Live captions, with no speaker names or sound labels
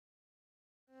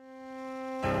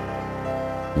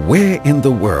Where in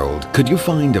the world could you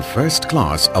find a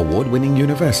first-class award-winning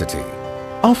university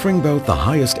offering both the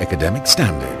highest academic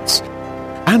standards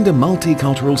and a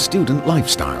multicultural student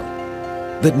lifestyle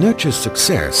that nurtures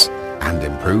success and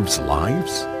improves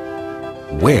lives?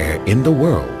 Where in the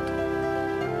world?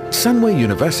 Sunway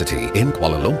University in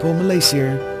Kuala Lumpur,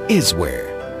 Malaysia is where.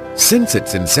 Since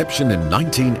its inception in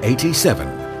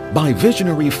 1987 by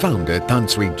visionary founder Tan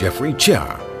Sri Jeffrey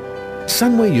Chia,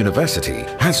 Sunway University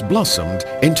has blossomed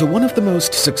into one of the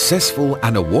most successful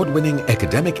and award-winning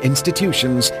academic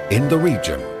institutions in the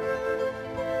region.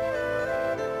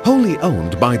 Wholly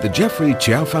owned by the Jeffrey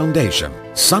Chia Foundation,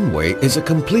 Sunway is a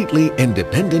completely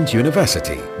independent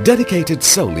university dedicated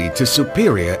solely to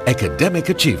superior academic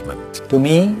achievement. To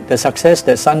me, the success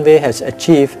that Sunway has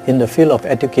achieved in the field of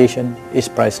education is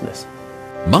priceless.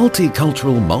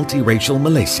 Multicultural, multiracial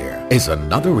Malaysia is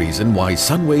another reason why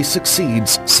Sunway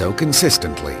succeeds so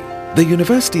consistently. The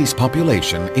university's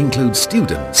population includes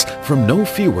students from no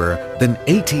fewer than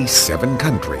 87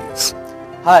 countries.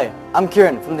 Hi, I'm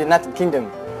Kieran from the United Kingdom.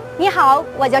 你好，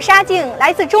我叫沙静，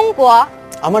来自中国。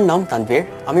 আমার নাম তানভীর,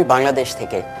 আমি বাংলাদেশ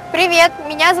থেকে। Привет,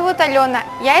 меня зовут Алена,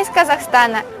 я из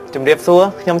Казахстана. ជំរាបសួ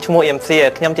រ ខ្ញុំឈ្មោះ MC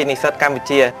ខ្ញុំជានិស្សិតកម្ពុ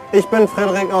ជា Ich bin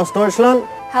Frederik aus Deutschland.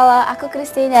 Halo, aku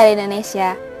Christine dari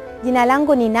Indonesia. Jina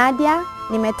langu ni Nadia,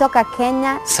 nimetoka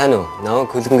Kenya. 산우, 나는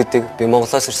고등교육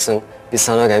비몽사스 ирсэн. Би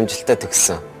санааг амжилттай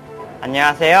төгссөн.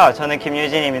 안녕하세요. 저는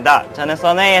김유진입니다. 저는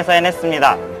Sunway에서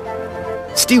해냈습니다.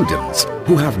 Students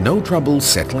who have no trouble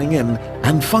settling in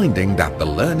and finding that the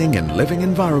learning and living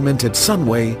environment at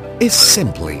Sunway is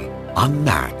simply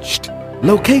unmatched.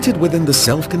 Located within the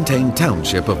self-contained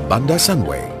township of Bandar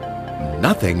Sunway,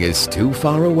 nothing is too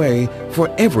far away for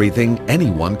everything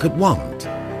anyone could want,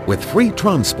 with free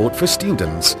transport for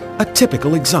students, a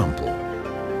typical example.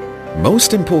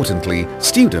 Most importantly,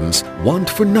 students want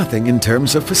for nothing in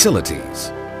terms of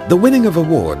facilities. The winning of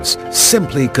awards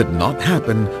simply could not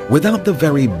happen without the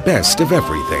very best of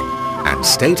everything, and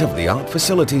state-of-the-art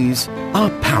facilities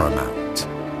are paramount.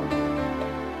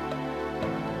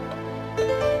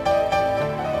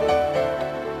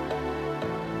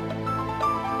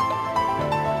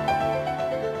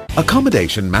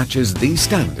 Accommodation matches these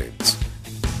standards,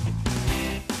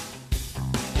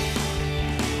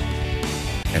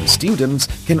 and students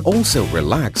can also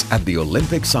relax at the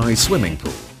Olympic-sized swimming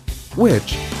pool,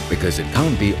 which, because it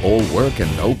can't be all work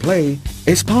and no play,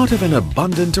 is part of an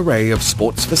abundant array of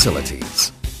sports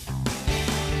facilities.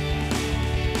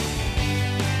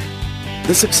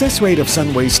 The success rate of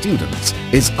Sunway students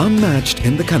is unmatched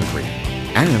in the country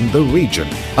and the region.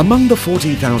 Among the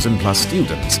 40,000 plus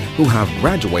students who have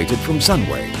graduated from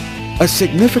Sunway, a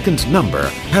significant number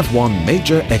have won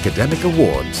major academic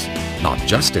awards, not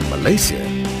just in Malaysia,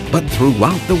 but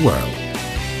throughout the world.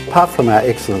 Apart from our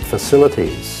excellent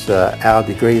facilities, our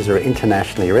degrees are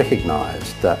internationally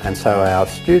recognised, and so our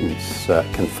students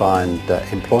can find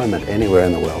employment anywhere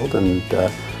in the world, and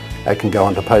can go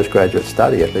on to postgraduate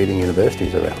study at leading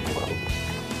universities around the world.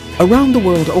 Around the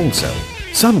world also,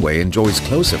 Sunway enjoys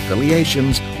close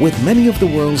affiliations with many of the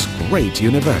world's great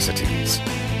universities.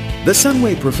 The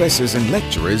Sunway professors and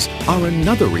lecturers are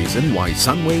another reason why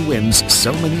Sunway wins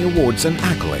so many awards and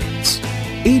accolades.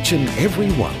 Each and every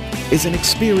one is an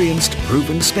experienced,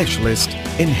 proven specialist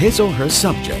in his or her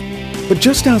subject. But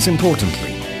just as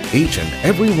importantly, each and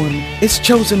every one is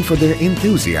chosen for their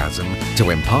enthusiasm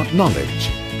to impart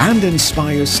knowledge and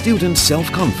inspire students'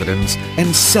 self-confidence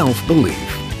and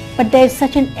self-belief. But there is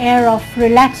such an air of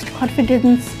relaxed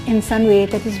confidence in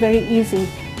Sunway that is very easy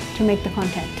to make the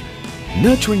contact.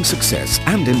 Nurturing success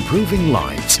and improving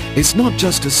lives is not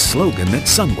just a slogan at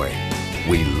Sunway.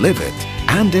 We live it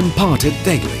and impart it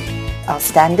daily. Our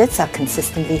standards are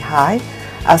consistently high,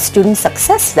 our student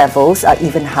success levels are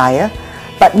even higher,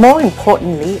 but more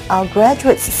importantly, our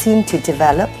graduates seem to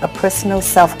develop a personal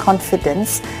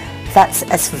self-confidence that's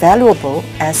as valuable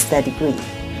as their degree.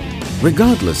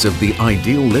 Regardless of the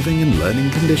ideal living and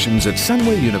learning conditions at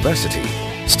Sunway University,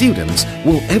 students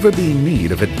will ever be in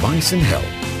need of advice and help.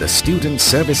 The Student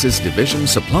Services Division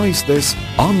supplies this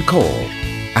on call,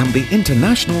 and the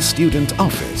International Student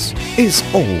Office is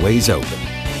always open.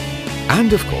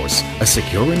 And of course, a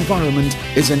secure environment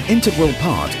is an integral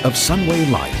part of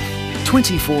Sunway life,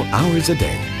 24 hours a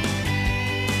day.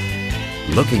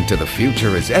 Looking to the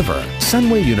future as ever,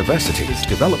 Sunway University's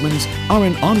developments are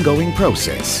an ongoing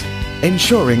process,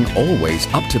 ensuring always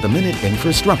up-to-the-minute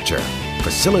infrastructure,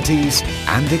 facilities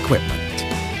and equipment.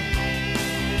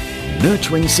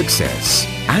 Nurturing success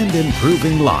and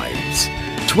improving lives.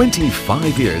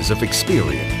 25 years of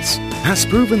experience has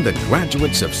proven that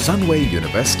graduates of Sunway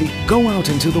University go out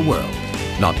into the world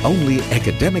not only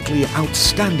academically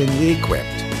outstandingly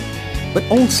equipped, but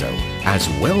also as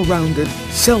well-rounded,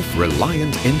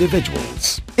 self-reliant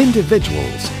individuals.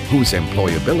 Individuals whose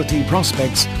employability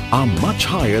prospects are much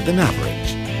higher than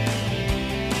average.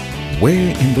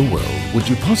 Where in the world would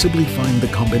you possibly find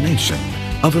the combination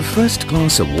of a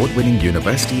first-class award-winning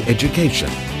university education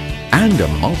and a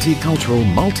multicultural,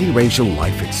 multiracial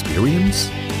life experience?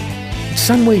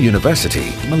 Sunway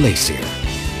University, Malaysia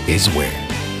is where.